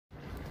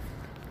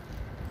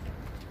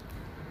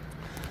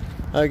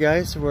Hi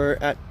guys, we're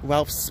at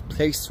Rolfs'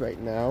 place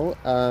right now.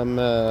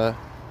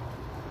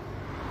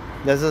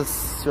 This is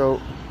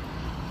so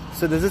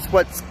this is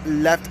what's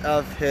left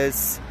of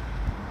his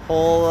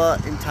whole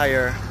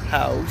entire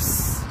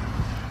house.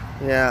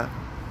 Yeah.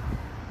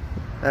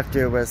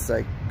 After it was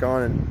like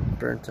gone and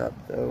burnt up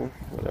though,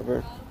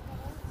 whatever.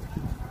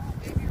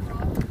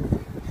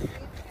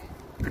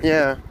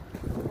 Yeah.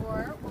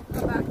 Or we'll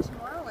come back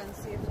tomorrow and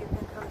see if you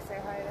can come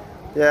say hi to him.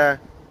 Yeah.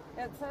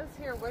 It says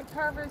here, wood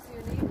carver's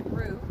unique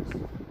root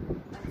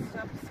and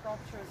stuffed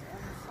sculptures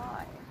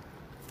inside.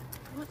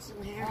 What's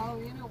in here? Oh,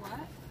 you know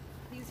what?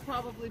 He's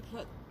probably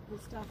put the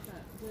stuff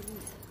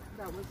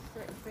that was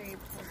saved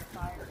for the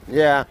fire.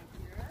 Yeah.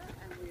 Here,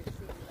 and we've seen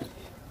that.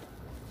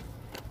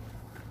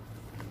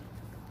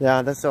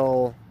 Yeah, that's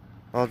all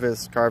of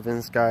his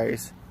carvings,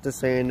 guys. Just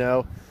so you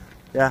know.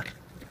 Yeah.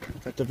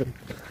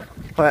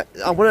 Alright,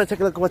 I want to take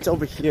a look at what's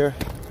over here.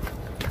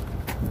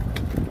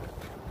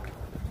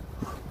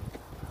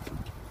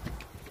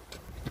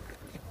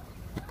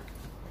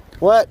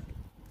 What?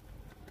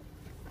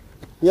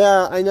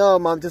 Yeah, I know,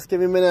 Mom. Just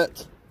give me a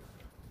minute.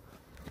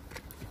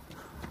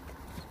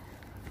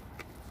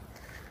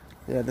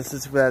 Yeah, this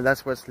is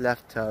that's what's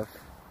left of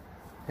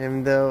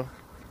him, though.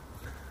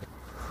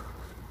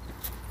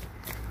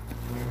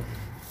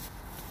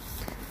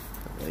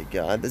 Oh my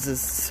God, this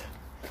is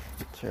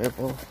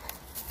terrible.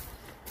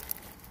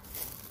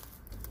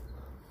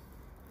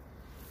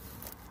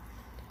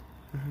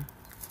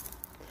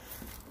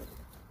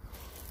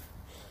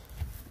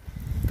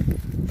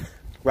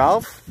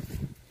 Ralph?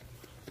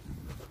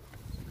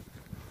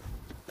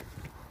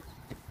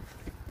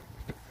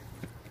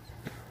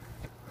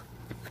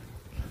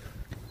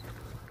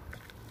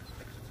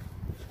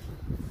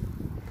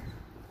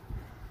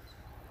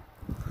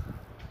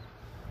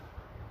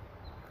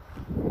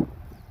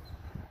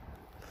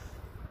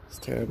 It's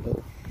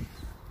terrible.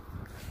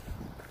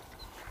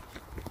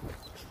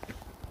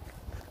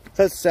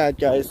 That's sad,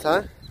 guys,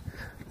 huh?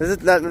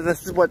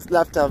 This is what's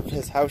left of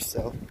his house,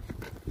 though.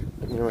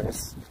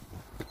 Anyways.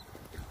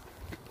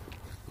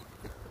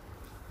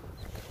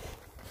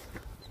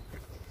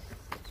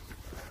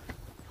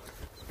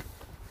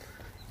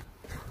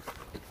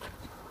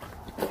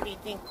 What do you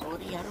think,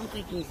 Cody? I don't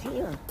think he's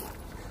here.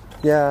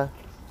 Yeah.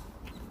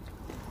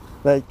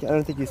 Like, I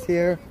don't think he's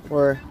here,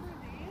 or...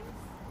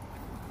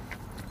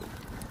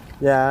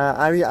 Yeah,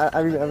 I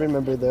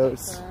remember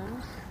those.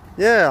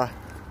 Yeah.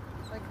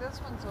 Like this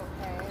one's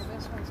okay,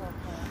 this one's okay.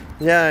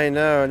 Yeah, I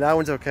know. That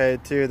one's okay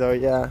too, though.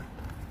 Yeah.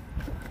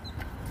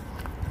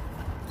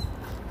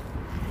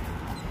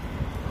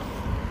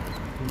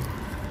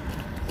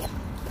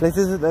 This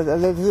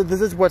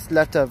is what's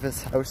left of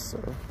his house,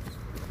 so.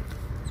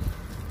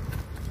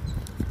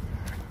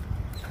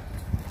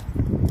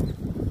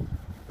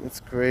 It's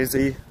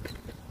crazy.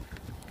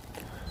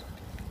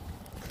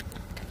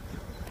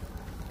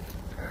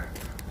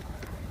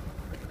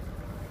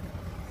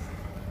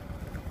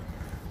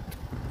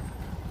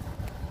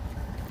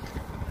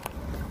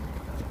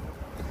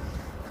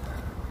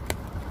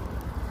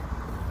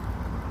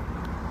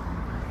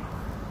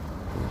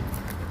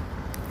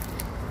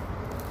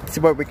 See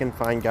what we can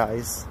find,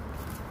 guys.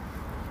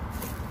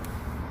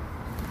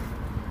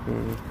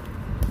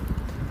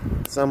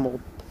 Some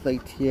old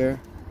plate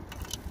here.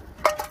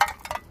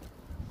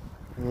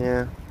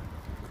 Yeah.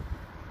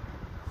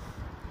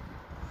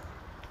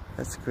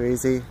 That's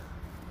crazy.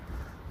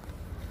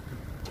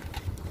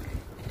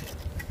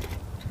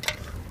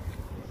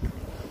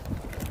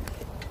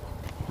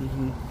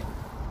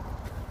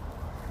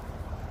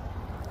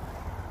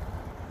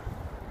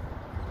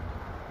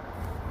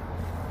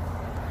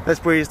 That's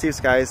pretty steep,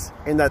 guys.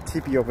 In that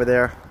teepee over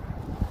there.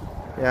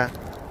 Yeah.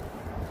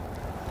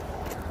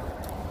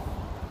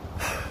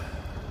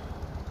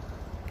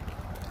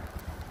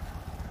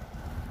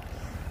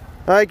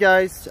 Alright,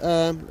 guys.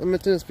 I'm gonna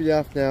turn this video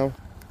off now.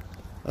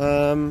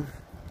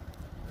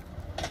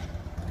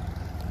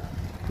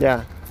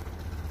 Yeah.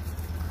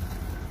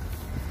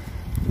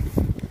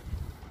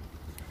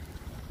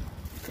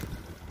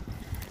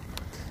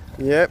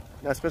 Yep,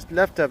 that's what's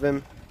left of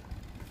him.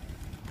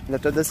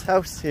 Left of this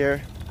house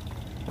here.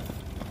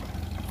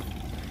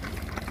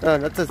 Oh,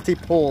 that's a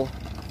steep hole.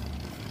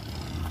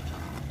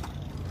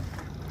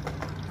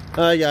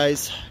 Alright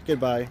guys,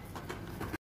 goodbye.